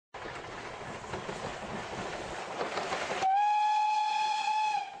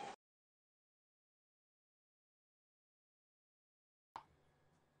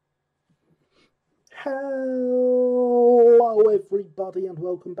Hello everybody and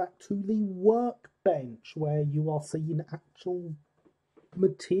welcome back to the workbench, where you are seeing actual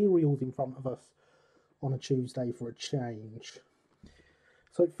materials in front of us on a Tuesday for a change.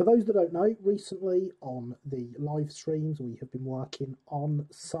 So for those that don't know, recently on the live streams we have been working on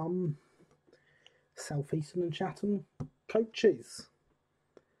some South Eastern and Chatham coaches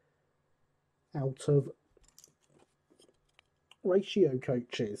out of ratio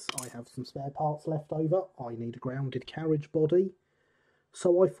coaches. I have some spare parts left over. I need a grounded carriage body,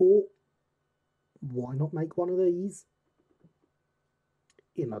 so I thought, why not make one of these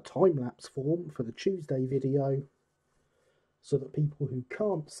in a time-lapse form for the Tuesday video, so that people who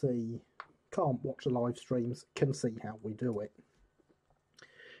can't watch the live streams can see how we do it.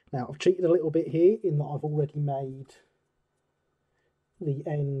 Now I've cheated a little bit here in that I've already made the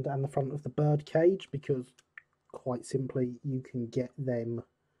end and the front of the bird cage, because quite simply you can get them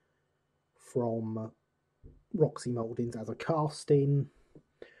from Roxy Mouldings as a casting.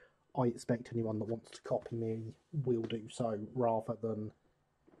 I expect anyone that wants to copy me will do so, rather than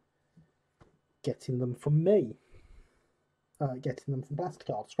getting them from me, getting them from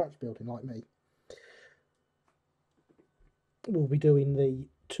Plasticard scratch building like me. We'll be doing the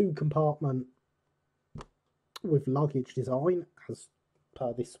 2-compartment with luggage design as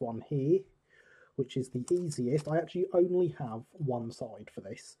per this one here, which is the easiest. I actually only have one side for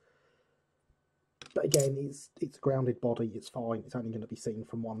this, but again, it's a grounded body, it's fine, it's only going to be seen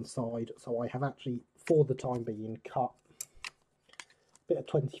from one side. So I have actually, for the time being, cut a bit of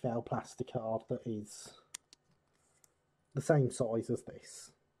 20 val plasticard that is the same size as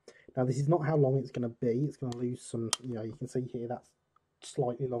this. Now this is not how long it's going to be, it's going to lose some, you can see here that's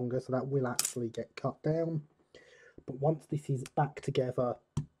slightly longer, so that will actually get cut down. But once this is back together,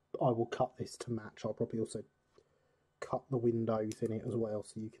 I will cut this to match. I'll probably also cut the windows in it as well,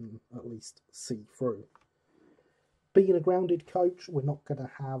 so you can at least see through. Being a grounded coach, we're not going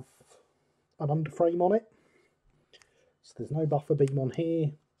to have an underframe on it, so there's no buffer beam on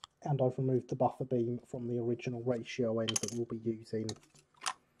here, and I've removed the buffer beam from the original ratio end that we'll be using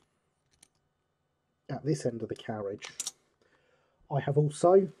at this end of the carriage. I have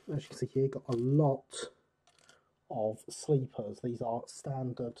also, as you can see here, got a lot of sleepers. These are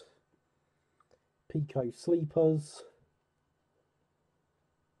standard Pico sleepers.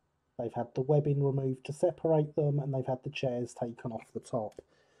 They've had the webbing removed to separate them, and they've had the chairs taken off the top.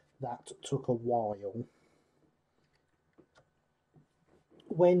 That took a while.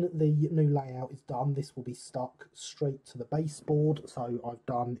 When the new layout is done, this will be stuck straight to the baseboard, so I've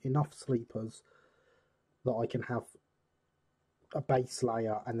done enough sleepers that I can have a base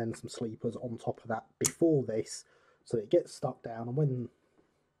layer and then some sleepers on top of that before this, so it gets stuck down, and when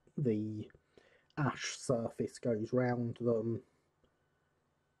the ash surface goes round them,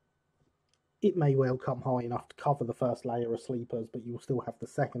 it may well come high enough to cover the first layer of sleepers, but you'll still have the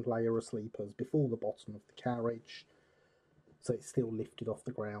second layer of sleepers before the bottom of the carriage, so it's still lifted off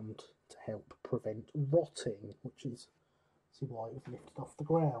the ground to help prevent rotting, which is, see why it was lifted off the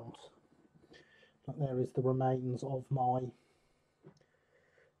ground. But there is the remains of my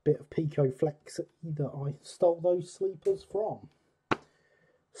bit of Pico Flexi that I stole those sleepers from.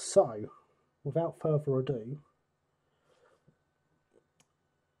 So, without further ado,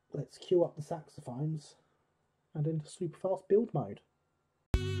 let's cue up the saxophones and into super fast build mode.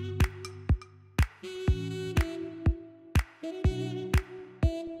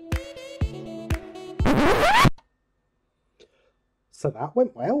 So that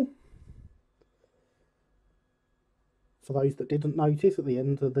went well. For those that didn't notice, at the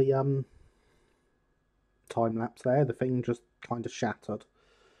end of the time lapse there, the thing just kind of shattered.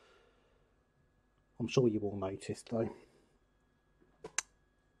 I'm sure you all noticed though.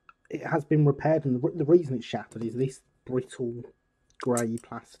 It has been repaired, and the reason it's shattered is this brittle grey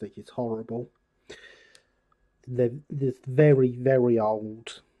plastic is horrible. This very, very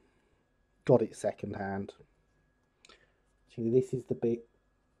old, got it second hand. See, this is the bit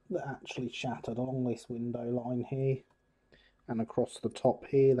that actually shattered along this window line here. And across the top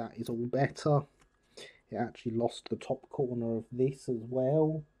here, that is all better. It actually lost the top corner of this as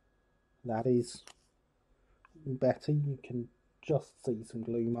well. That is all better. You can just see some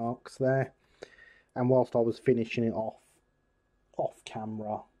glue marks there. And whilst I was finishing it off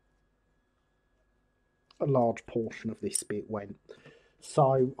camera, a large portion of this bit went.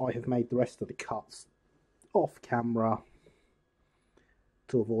 So I have made the rest of the cuts off camera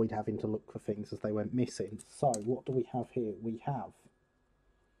to avoid having to look for things as they went missing. So what do we have here? We have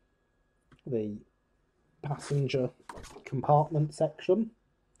the passenger compartment section,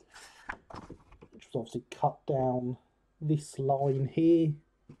 which was obviously cut down this line here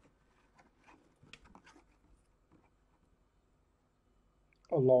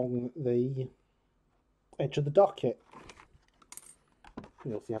along the edge of the ducket.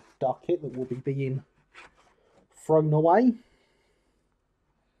 We also have the ducket that will be being thrown away.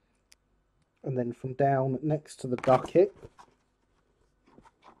 And then from down next to the ducket,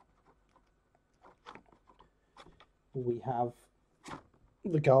 we have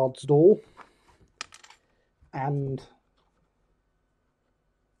the guard's door and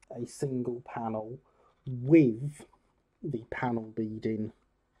a single panel with the panel beading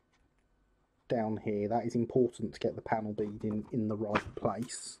down here. That is important to get the panel beading in the right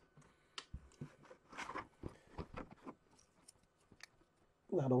place.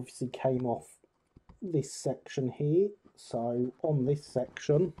 That obviously came off this section here, so on this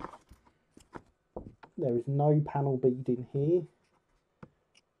section there is no panel beading here,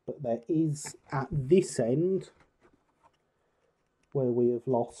 but there is at this end where we have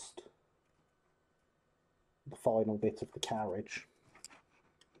lost the final bit of the carriage.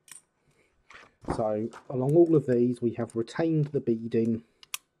 So along all of these we have retained the beading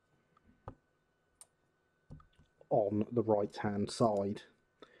on the right hand side.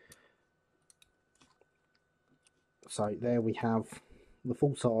 So there we have the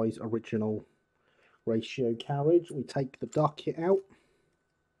full size original ratio carriage. We take the ducket out,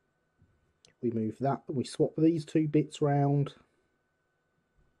 we move that, we swap these two bits round,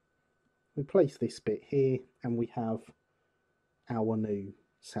 we place this bit here, and we have our new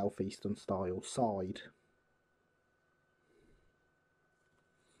southeastern style side.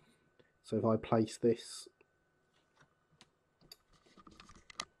 So if I place this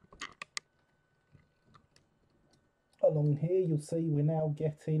along here, you'll see we're now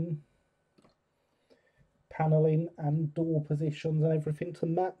getting panelling and door positions and everything to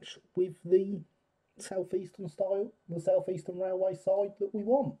match with the southeastern style, the southeastern railway side that we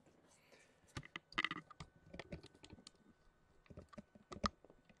want.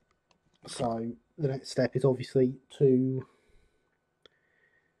 So the next step is obviously to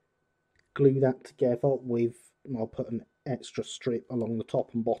glue that together with, I'll put an extra strip along the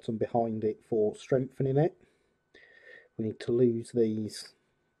top and bottom behind it for strengthening it. We need to lose these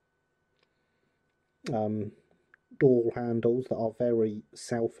door handles that are very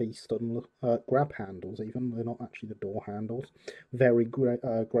southeastern, grab handles even, they're not actually the door handles, very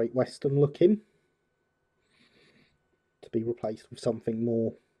Great Western looking, to be replaced with something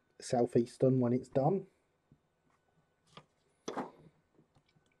more southeastern when it's done.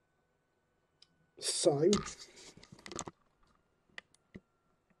 So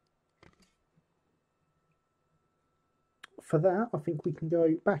for that, I think we can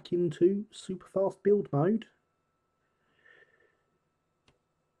go back into super fast build mode.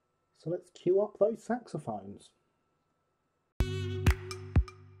 So let's cue up those saxophones.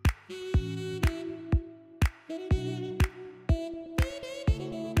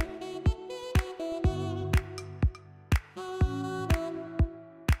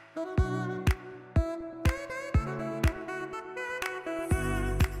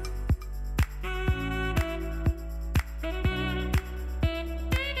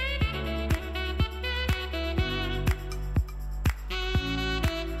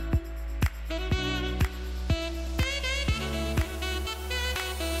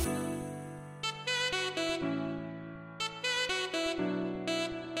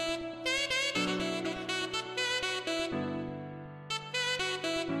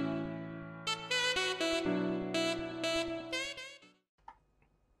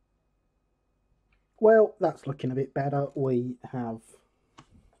 Well, that's looking a bit better. We have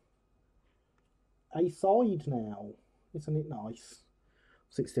a side now. Isn't it nice?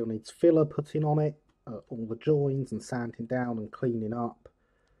 So it still needs filler putting on it, all the joins and sanding down and cleaning up.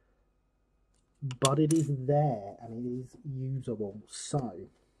 But it is there and it is usable. So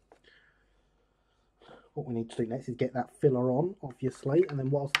what we need to do next is get that filler on, obviously. And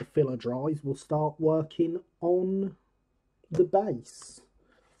then whilst the filler dries, we'll start working on the base.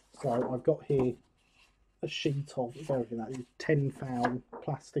 So I've got here a sheet of everything, that is 10 foul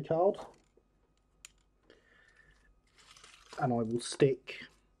plasticard, and I will stick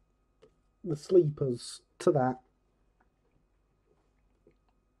the sleepers to that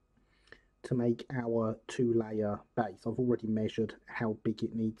to make our 2-layer base. I've already measured how big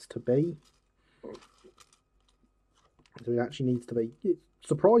it needs to be, so it actually needs to be, it's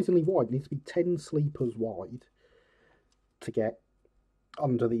surprisingly wide, it needs to be 10 sleepers wide to get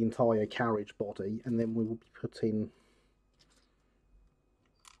under the entire carriage body, and then we will be putting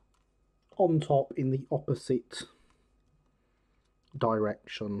on top in the opposite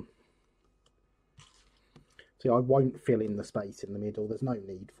direction. See, I won't fill in the space in the middle, there's no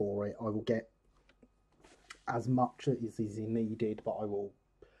need for it. I will get as much as is needed, but I will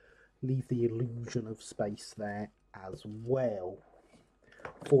leave the illusion of space there as well.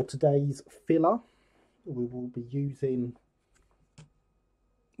 For today's filler, we will be using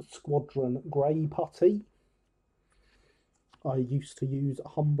Squadron Grey Putty. I used to use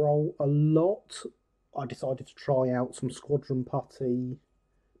Humbrol a lot. I decided to try out some Squadron Putty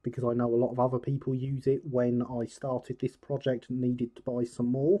because I know a lot of other people use it when I started this project and needed to buy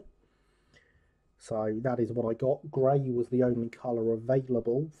some more. So that is what I got. Grey was the only colour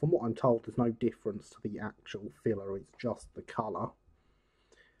available. From what I'm told, there's no difference to the actual filler, it's just the colour.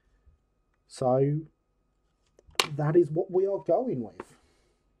 So that is what we are going with.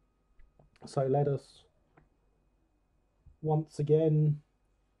 So let us once again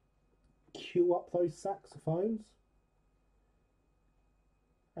cue up those saxophones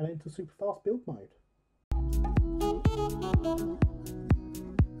and enter super fast build mode.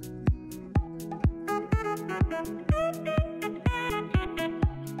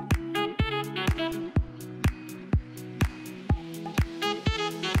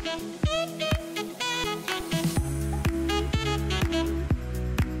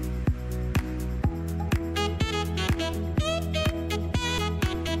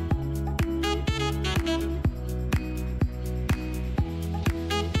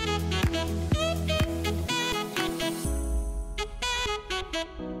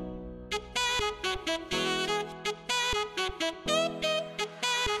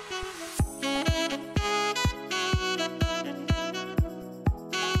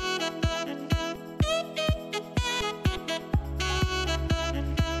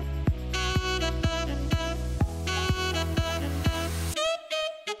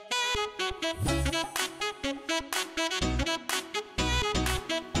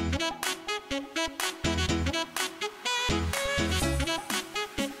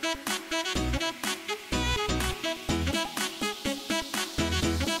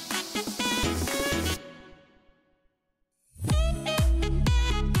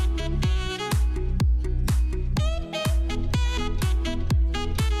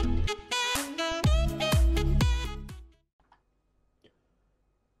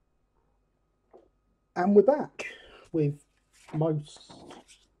 And we're back with most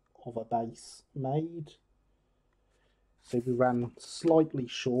of a base made. So we ran slightly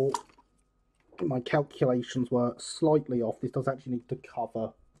short. My calculations were slightly off. This does actually need to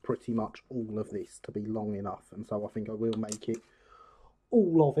cover pretty much all of this to be long enough, and so I think I will make it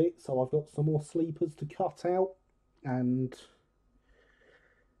all of it. So I've got some more sleepers to cut out and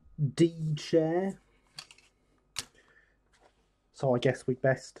D-chair. So I guess we'd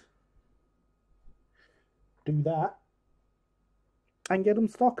best do that and get them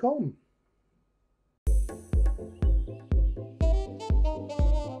stuck on.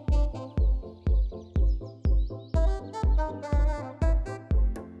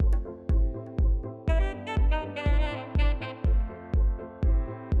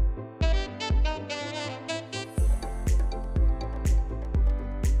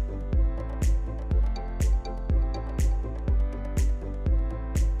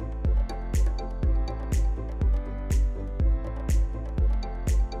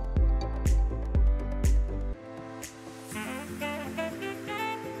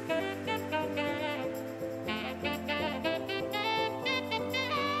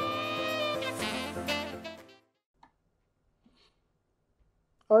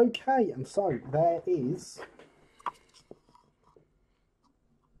 Okay, and so there is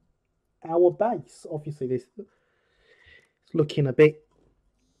our base. Obviously this is looking a bit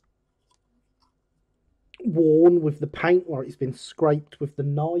worn with the paint where it's been scraped with the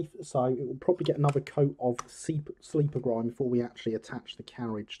knife, so it will probably get another coat of sleeper grime before we actually attach the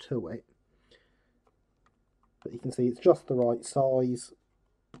carriage to it. But you can see it's just the right size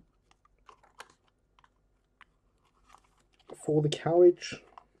for the carriage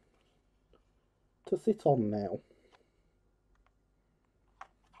to sit on now.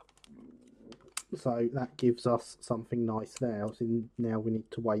 So that gives us something nice there. So now we need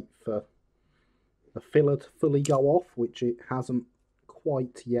to wait for the filler to fully go off, which it hasn't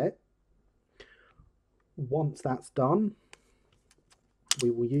quite yet. Once that's done,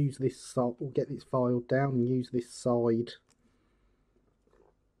 we will use this, we'll get this filed down and use this side.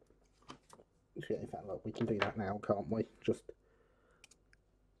 Yeah, in fact, look, we can do that now, can't we? Just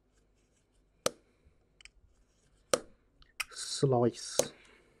slice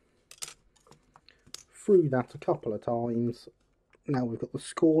through that a couple of times. Now we've got the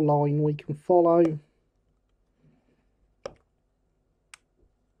score line we can follow.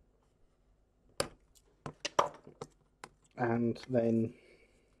 And then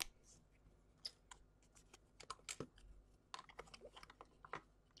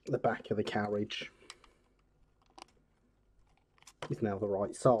the back of the carriage is now the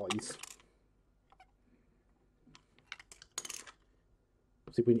right size.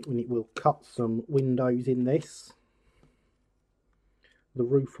 So we'll cut some windows in this. The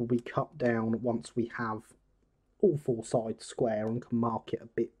roof will be cut down once we have all four sides square and can mark it a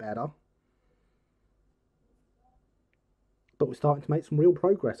bit better. But we're starting to make some real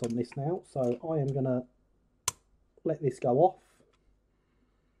progress on this now, so I am going to let this go off,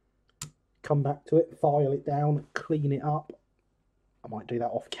 come back to it, file it down, clean it up. I might do that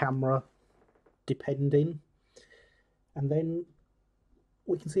off camera, depending. And then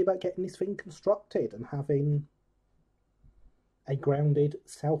we can see about getting this thing constructed and having a grounded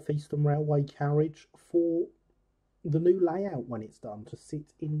Southeastern Railway carriage for the new layout when it's done, to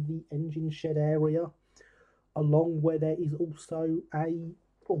sit in the engine shed area, along where there is also a,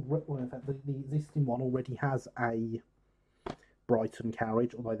 well, in fact, the existing one already has a Brighton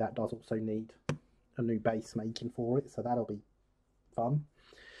carriage, although that does also need a new base making for it, so that'll be fun.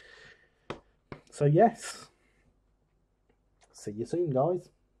 So yes, see you soon, guys.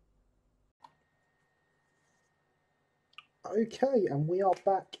 Okay, and we are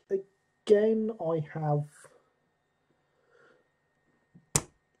back again. I have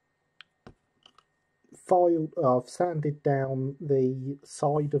I've sanded down the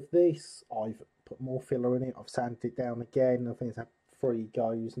side of this. I've put more filler in it. I've sanded it down again. I think it's had 3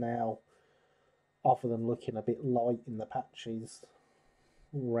 goes now. Other than looking a bit light in the patches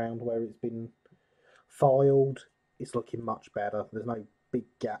around where it's been filed, it's looking much better. There's no big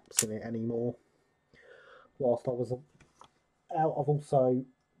gaps in it anymore. Whilst I was out, I've also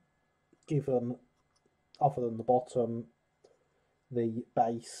given, other than the bottom, the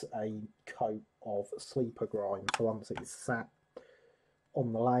base a coat of sleeper grime. So once it's sat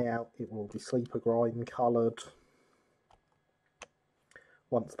on the layout, it will be sleeper grime coloured.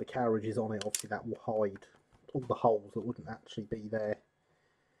 Once the carriage is on it, obviously that will hide all the holes that wouldn't actually be there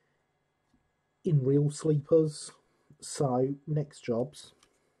in real sleepers. So next jobs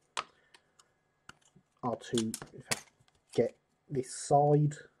are to get this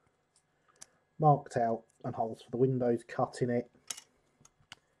side marked out and holes for the windows cut in it,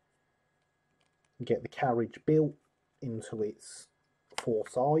 and get the carriage built into its 4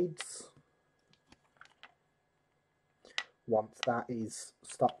 sides. Once that is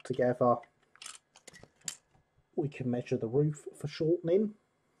stuck together, we can measure the roof for shortening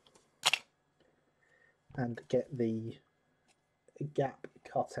and get the gap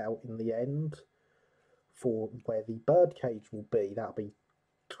cut out in the end for where the bird cage will be. That'll be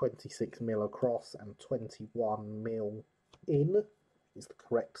 26mm across and 21mm in is the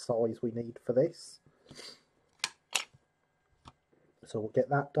correct size we need for this. So we'll get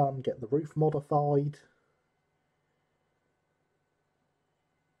that done, get the roof modified,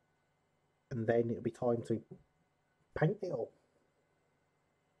 and then it'll be time to paint it all.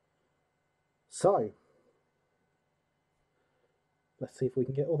 So let's see if we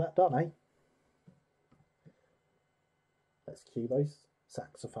can get all that done, eh? Let's cue those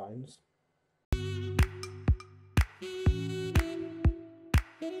saxophones.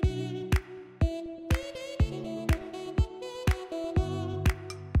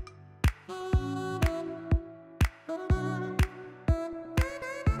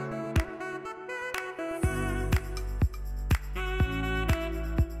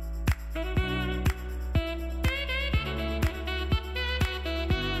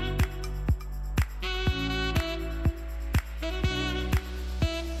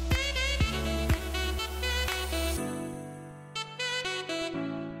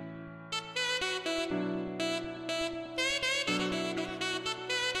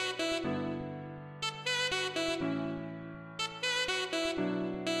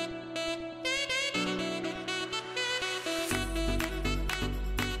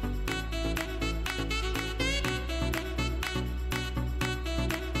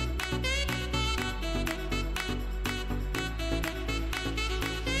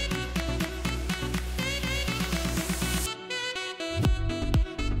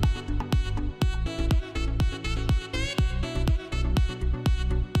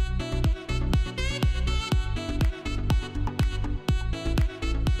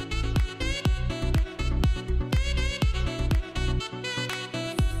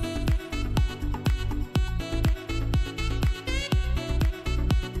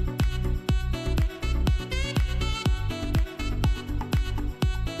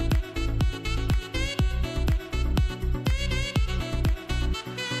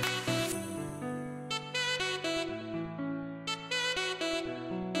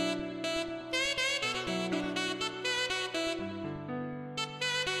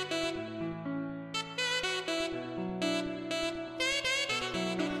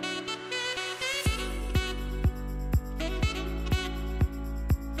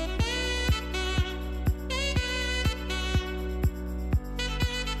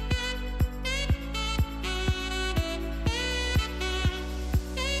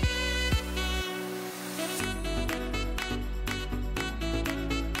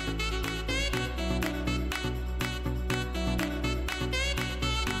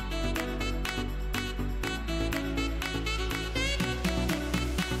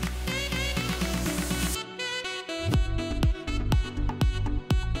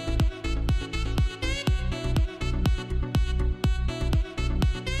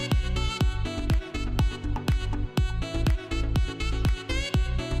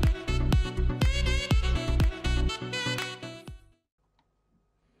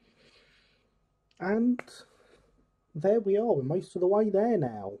 And there we are, we're most of the way there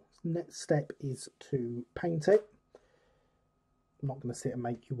now. Next step is to paint it. I'm not going to sit and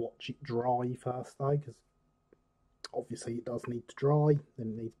make you watch it dry first though, because obviously it does need to dry, then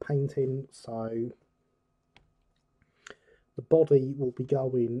it needs painting. So the body will be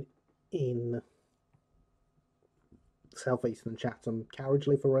going in South Eastern Chatham carriage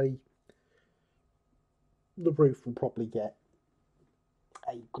livery. The roof will probably get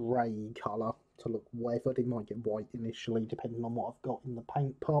a grey colour to look weathered. It might get white initially depending on what I've got in the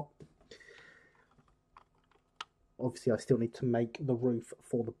paint pot. Obviously I still need to make the roof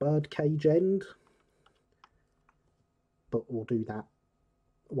for the birdcage end, but we'll do that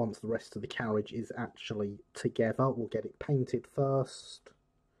once the rest of the carriage is actually together. We'll get it painted first,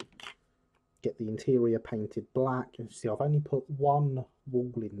 get the interior painted black. And you see I've only put one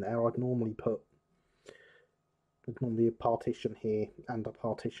wall in there. I'd normally put a partition here and a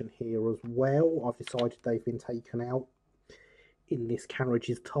partition here as well. I've decided they've been taken out in this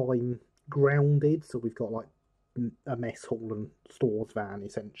carriage's time grounded, so we've got like a mess hall and stores van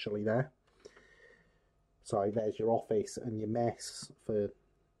essentially there. So there's your office and your mess for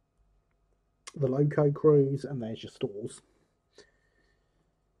the loco crews, and there's your stores.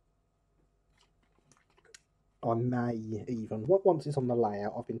 I may even, once it's on the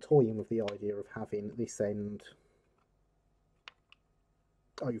layout, I've been toying with the idea of having this end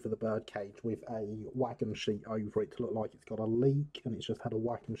over the birdcage with a wagon sheet over it to look like it's got a leak and it's just had a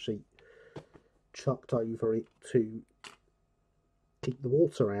wagon sheet chucked over it to keep the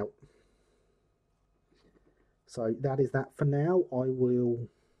water out. So that is that for now. I will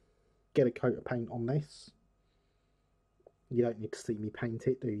get a coat of paint on this. You don't need to see me paint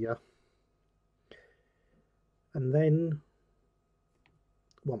it, do you? And then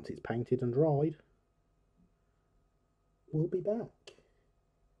once it's painted and dried, we'll be back.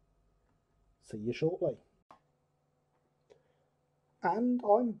 See you shortly. And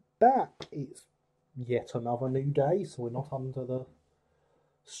I'm back. It's yet another new day, so we're not under the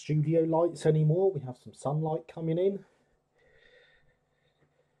studio lights anymore. We have some sunlight coming in.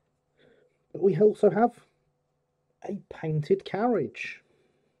 But we also have a painted carriage.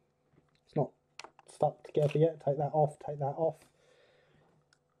 It's not stuck together yet. Take that off, take that off.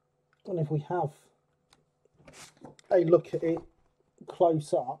 And if we have a look at it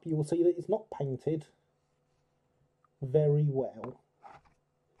close up, you will see that it's not painted very well.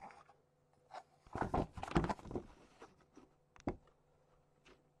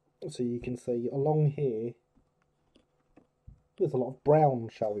 So you can see along here there's a lot of brown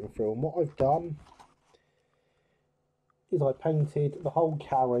showing through, and what I've done is I painted the whole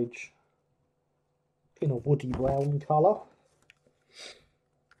carriage in a woody brown colour.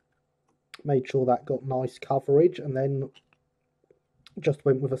 Made sure that got nice coverage, and then just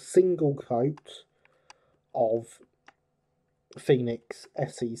went with a single coat of Phoenix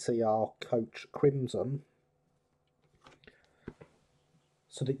SE&CR Coach Crimson,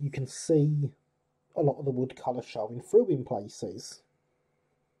 so that you can see a lot of the wood colour showing through in places,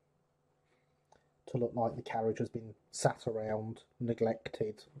 to look like the carriage has been sat around,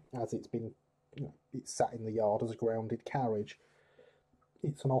 neglected, as it's been, you know, it's sat in the yard as a grounded carriage.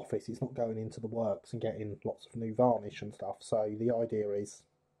 It's an office, it's not going into the works and getting lots of new varnish and stuff, so the idea is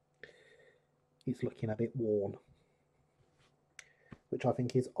it's looking a bit worn, which I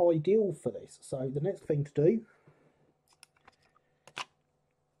think is ideal for this. So the next thing to do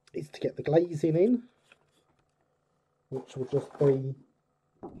is to get the glazing in, which will just be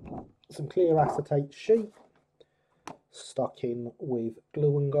some clear acetate sheet stuck in with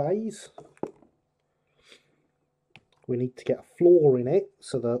glue and glaze. We need to get a floor in it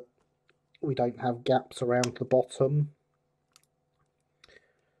so that we don't have gaps around the bottom.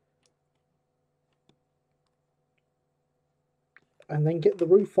 And then get the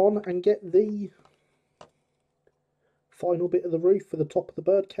roof on and get the final bit of the roof for the top of the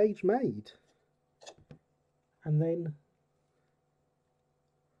birdcage made. And then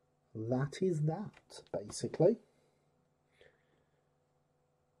that is that, basically.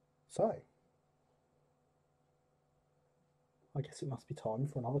 So I guess it must be time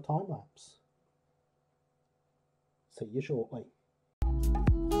for another time lapse. See you shortly.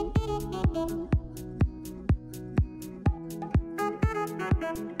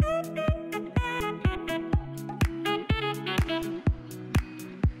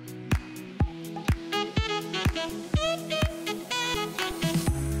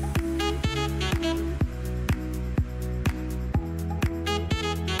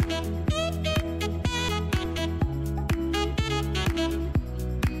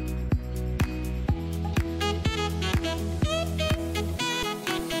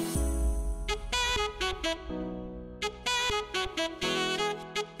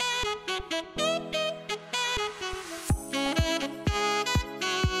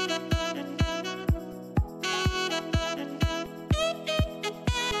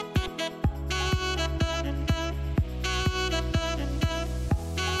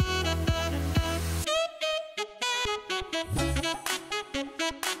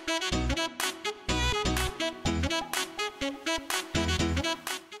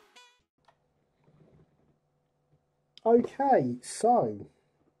 Okay, so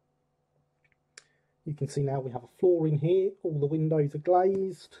you can see now we have a floor in here, all the windows are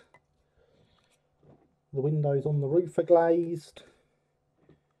glazed, the windows on the roof are glazed,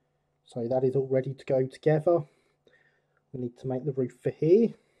 so that is all ready to go together. We need to make the roof for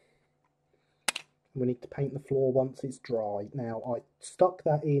here. We need to paint the floor once it's dry. Now I stuck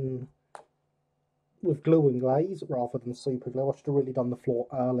that in with glue and glaze rather than super glue. I should have really done the floor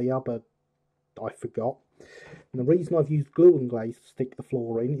earlier, but I forgot. And the reason I've used glue and glaze to stick the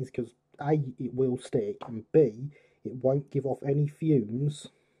floor in is because A, it will stick, and B, it won't give off any fumes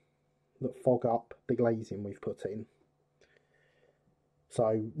that fog up the glazing we've put in.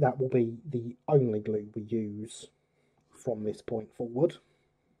 So that will be the only glue we use from this point forward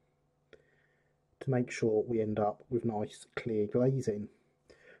to make sure we end up with nice clear glazing.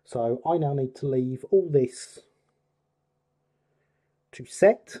 So I now need to leave all this to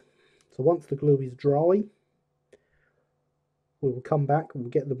set. So once the glue is dry, we will come back, we'll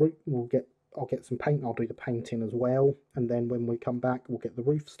get the roof, I'll get some paint, I'll do the painting as well, and then when we come back we'll get the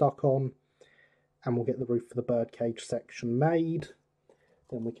roof stuck on and we'll get the roof for the birdcage section made.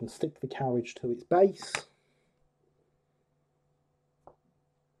 Then we can stick the carriage to its base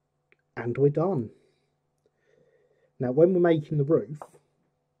and we're done. Now when we're making the roof,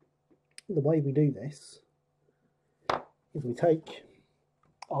 the way we do this is we take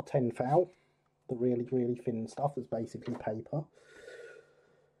our 10 foul, the really thin stuff that's basically paper,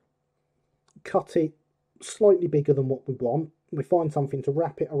 cut it slightly bigger than what we want. We find something to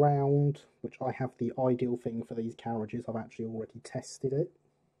wrap it around, which I have the ideal thing for these carriages. I've actually already tested it.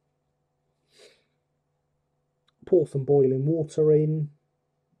 Pour some boiling water in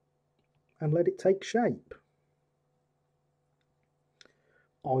and let it take shape.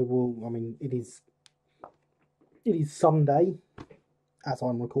 It is Sunday as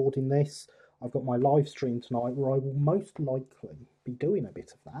I'm recording this. I've got my live stream tonight where I will most likely be doing a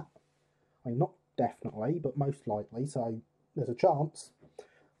bit of that. Not definitely, but most likely, so there's a chance.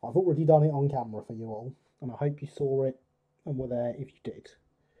 I've already done it on camera for you all, and I hope you saw it and were there if you did.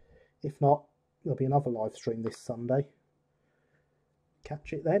 If not, there'll be another live stream this Sunday.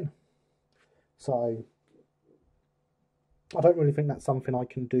 Catch it then. So I don't really think that's something I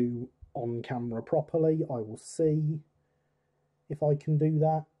can do on camera properly. I will see if I can do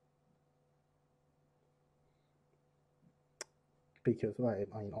that. Because, well,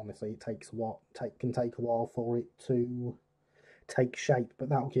 honestly, it takes can take a while for it to take shape, but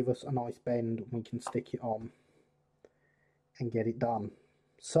that'll give us a nice bend and we can stick it on and get it done.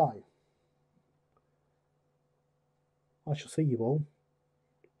 So I shall see you all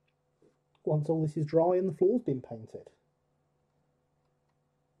once all this is dry and the floor's been painted.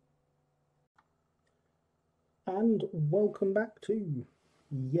 And welcome back to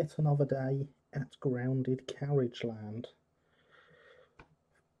yet another day at Grounded Carriage Land.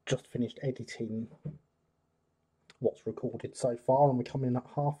 Just finished editing what's recorded so far, and we're coming at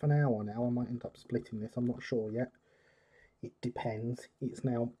half an hour now. I might end up splitting this, I'm not sure yet. It depends. It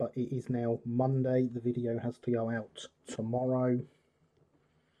is now Monday. The video has to go out tomorrow.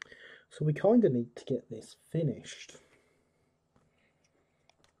 So we kind of need to get this finished.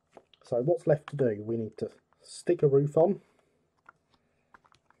 So what's left to do? We need to stick a roof on.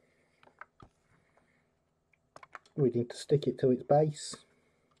 We need to stick it to its base.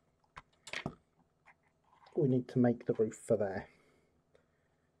 We need to make the roof for there.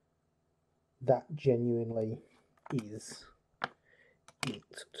 That genuinely is it.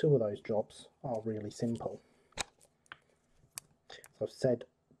 Two of those jobs are really simple. So I've said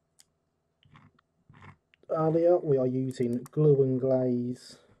earlier, we are using glue and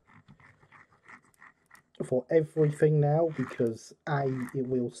glaze for everything now because A, it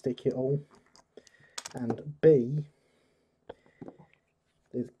will stick it all, and B,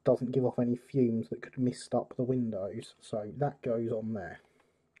 it doesn't give off any fumes that could mist up the windows, so that goes on there.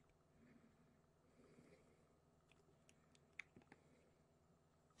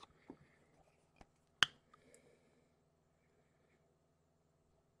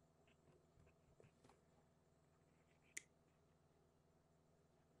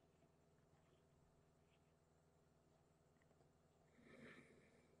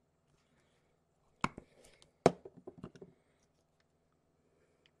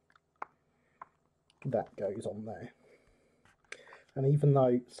 That goes on there. And even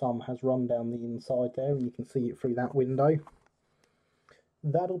though some has run down the inside there and you can see it through that window,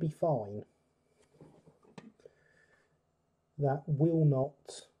 that'll be fine. That will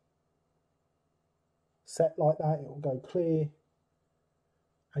not set like that. It will go clear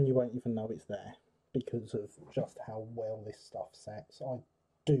and you won't even know it's there because of just how well this stuff sets. I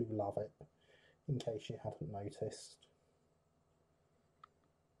do love it, in case you haven't noticed.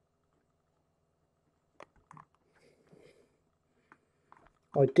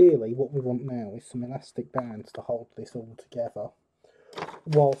 Ideally, what we want now is some elastic bands to hold this all together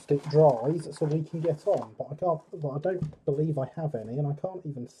whilst it dries, so we can get on. But I don't believe I have any, and I can't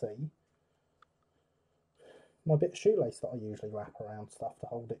even see my bit of shoelace that I usually wrap around stuff to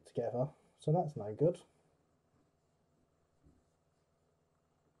hold it together. So that's no good.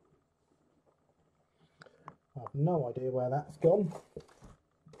 I have no idea where that's gone.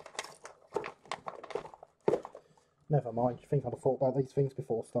 Never mind, you think I'd have thought about these things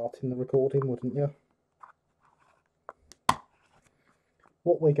before starting the recording, wouldn't you?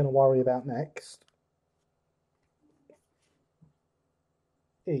 What we're going to worry about next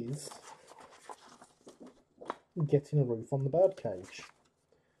is getting a roof on the bird cage.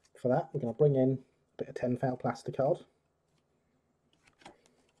 For that, we're going to bring in a bit of 10 foul plasticard.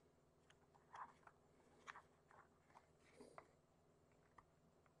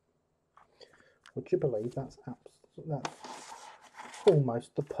 Would you believe that's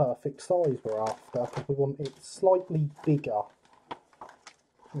almost the perfect size we're after, because we want it slightly bigger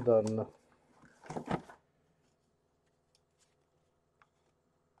than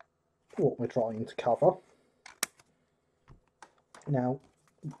what we're trying to cover. Now,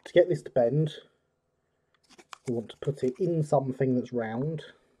 to get this to bend, we want to put it in something that's round.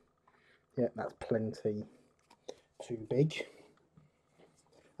 Yeah, that's plenty too big.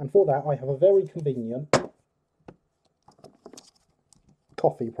 And for that, I have a very convenient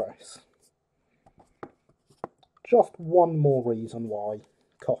coffee press. Just one more reason why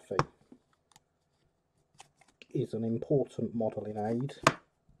coffee is an important modelling aid,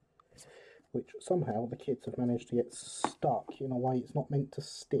 which somehow the kids have managed to get stuck in a way it's not meant to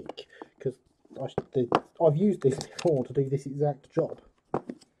stick, because I've used this before to do this exact job.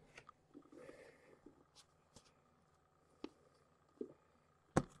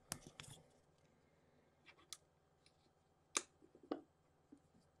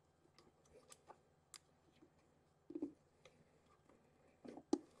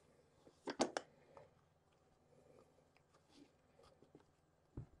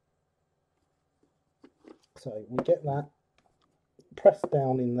 So we get that pressed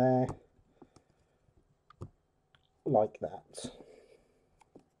down in there like that.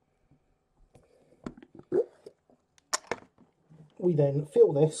 We then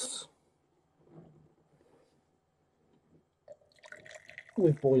fill this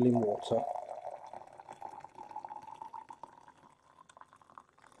with boiling water.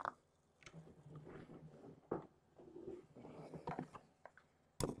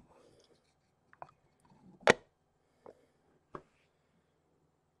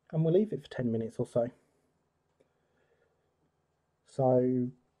 And we'll leave it for 10 minutes or so. So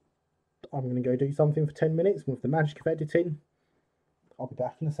I'm going to go do something for 10 minutes, and with the magic of editing, I'll be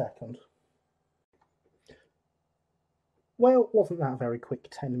back in a second. Well, wasn't that a very quick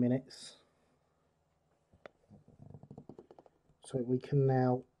 10 minutes? So we can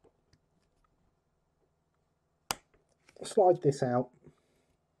now slide this out,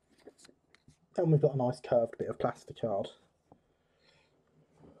 and we've got a nice curved bit of plasticard.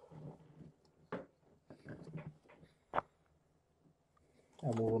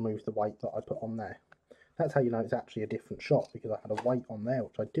 And we'll remove the weight that I put on there. That's how you know it's actually a different shot, because I had a weight on there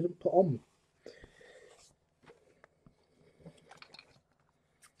which I didn't put on.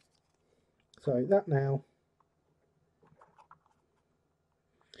 So that now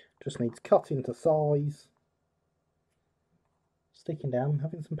just needs cut into size, sticking down and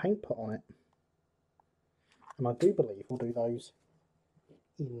having some paint put on it. And I do believe we'll do those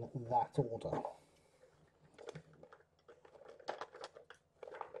in that order.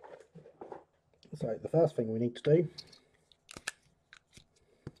 So the first thing we need to do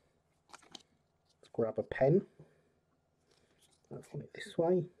is grab a pen. Let's put it this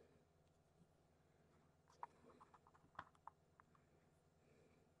way.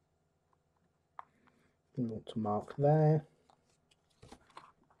 We want to mark there.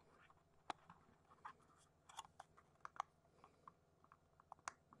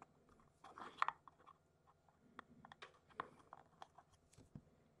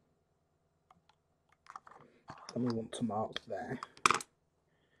 And we want to mark there.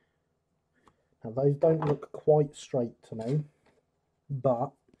 Now those don't look quite straight to me,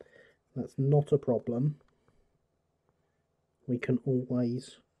 but that's not a problem. We can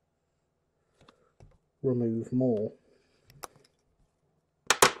always remove more.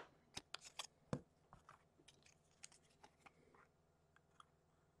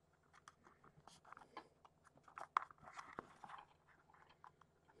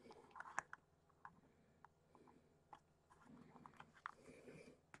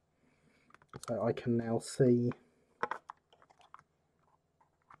 So I can now see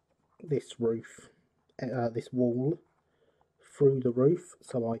this roof, this wall through the roof,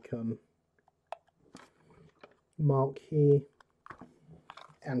 so I can mark here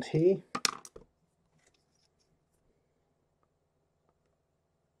and here.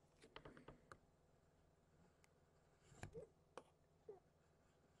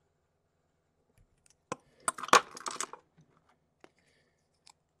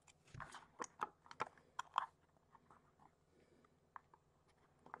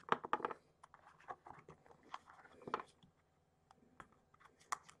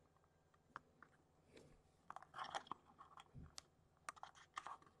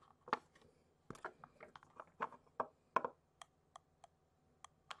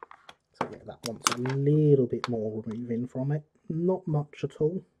 So yeah, that wants a little bit more removing from it, not much at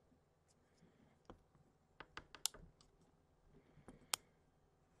all.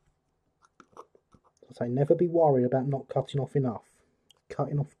 So never be worried about not cutting off enough.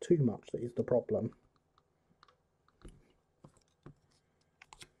 Cutting off too much that is the problem.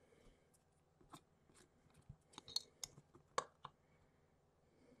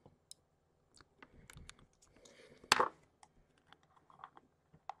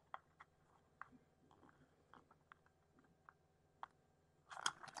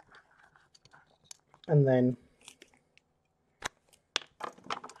 And then,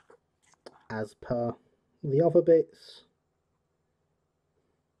 as per the other bits,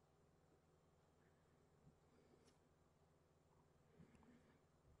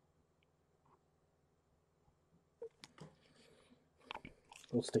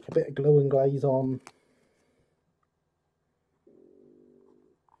 we'll stick a bit of glue and glaze on,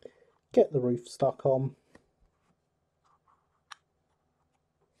 get the roof stuck on,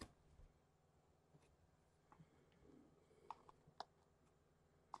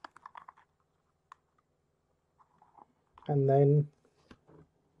 and then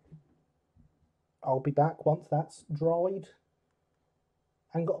I'll be back once that's dried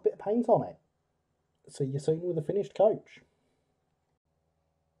and got a bit of paint on it. See you soon with a finished coach.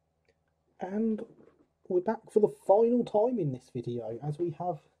 And we're back for the final time in this video as we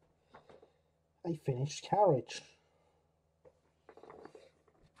have a finished carriage.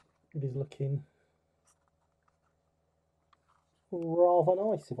 It is looking rather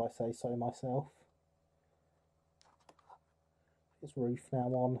nice, if I say so myself. Its roof now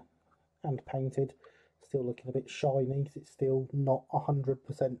on and painted, still looking a bit shiny because it's still not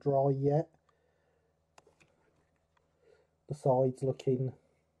 100% dry yet. The sides looking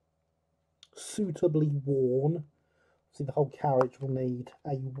suitably worn. See, the whole carriage will need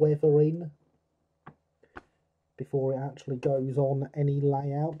a weathering before it actually goes on any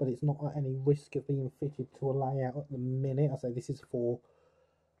layout, but it's not at any risk of being fitted to a layout at the minute. I say this is for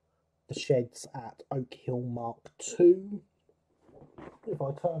the sheds at Oak Hill Mark II. If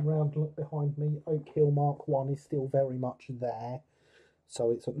I turn around and look behind me, Oak Hill Mark 1 is still very much there,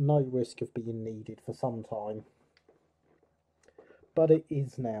 so it's at no risk of being needed for some time. But it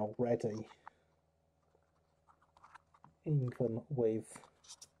is now ready, even with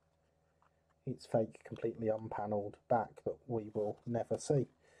its fake completely unpanelled back that we will never see.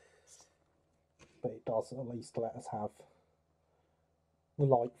 But it does at least let us have the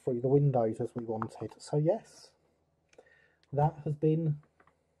light through the windows as we wanted. So yes, that has been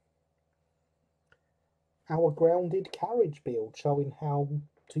our grounded carriage build, showing how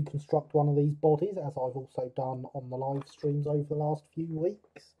to construct one of these bodies, as I've also done on the live streams over the last few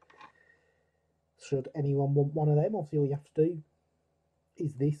weeks. Should anyone want one of them, obviously all you have to do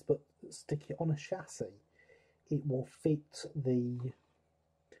is this, but stick it on a chassis. It will fit the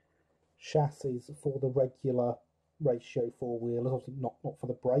chassis for the regular ratio four-wheelers, obviously not for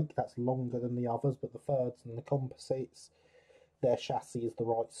the brake, that's longer than the others, but the thirds and the composites, their chassis is the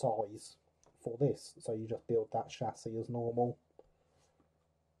right size for this. So you just build that chassis as normal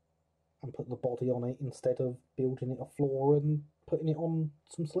and put the body on it instead of building it a floor and putting it on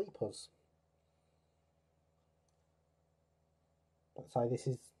some sleepers. So this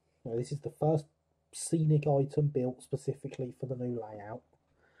is, this is the first scenic item built specifically for the new layout.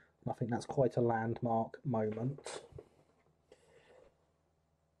 And I think that's quite a landmark moment.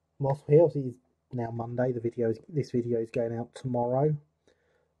 Whilst we're here, obviously it's now Monday. This video is going out tomorrow.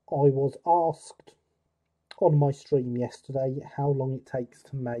 I was asked on my stream yesterday how long it takes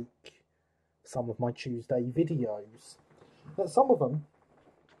to make some of my Tuesday videos. But some of them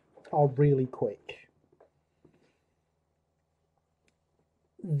are really quick.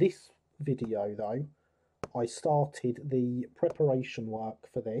 This video though, I started the preparation work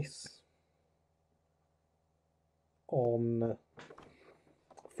for this on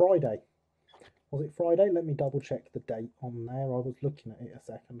Friday. Was it Friday? Let me double check the date on there. I was looking at it a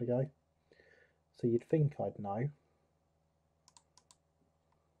second ago. So you'd think I'd know.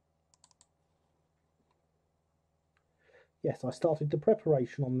 Yes, I started the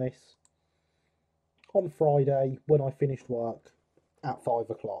preparation on this on Friday when I finished work at 5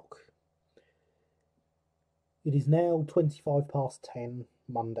 o'clock. It is now 25 past 10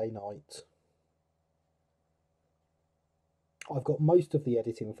 Monday night. I've got most of the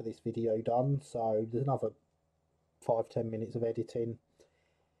editing for this video done, so there's another 5-10 minutes of editing,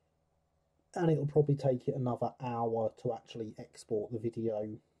 and it'll probably take it another hour to actually export the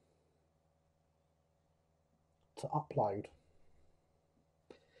video to upload.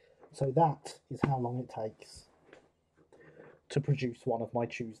 So that is how long it takes to produce one of my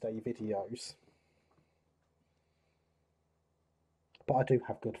Tuesday videos. But I do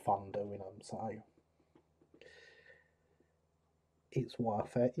have good fun doing them, so it's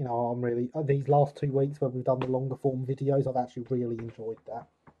worth it. You know, I'm really, these last 2 weeks where we've done the longer form videos, I've actually really enjoyed that.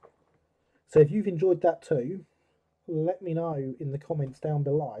 So if you've enjoyed that too, let me know in the comments down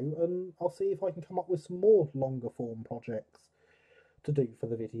below, and I'll see if I can come up with some more longer form projects to do for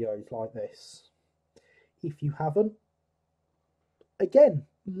the videos like this. If you haven't, again,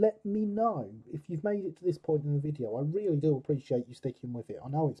 let me know. If you've made it to this point in the video, I really do appreciate you sticking with it. I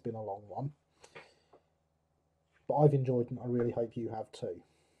know it's been a long one, but I've enjoyed it and I really hope you have too.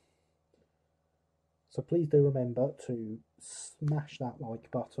 So please do remember to smash that like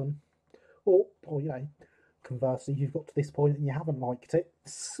button, or you know, conversely, if you've got to this point and you haven't liked it,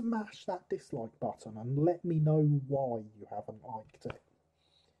 smash that dislike button and let me know why you haven't liked it.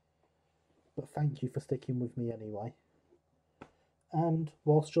 But thank you for sticking with me anyway. And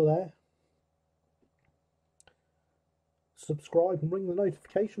whilst you're there, subscribe and ring the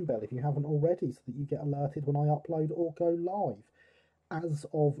notification bell if you haven't already, so that you get alerted when I upload or go live. As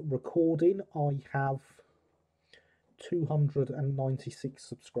of recording, I have 296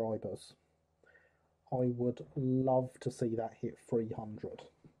 subscribers. I would love to see that hit 300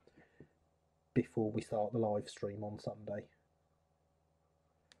 before we start the live stream on Sunday.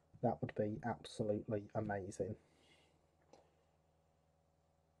 That would be absolutely amazing.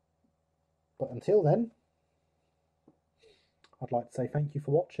 But until then, I'd like to say thank you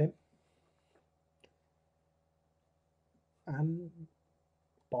for watching, and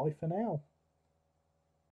bye for now.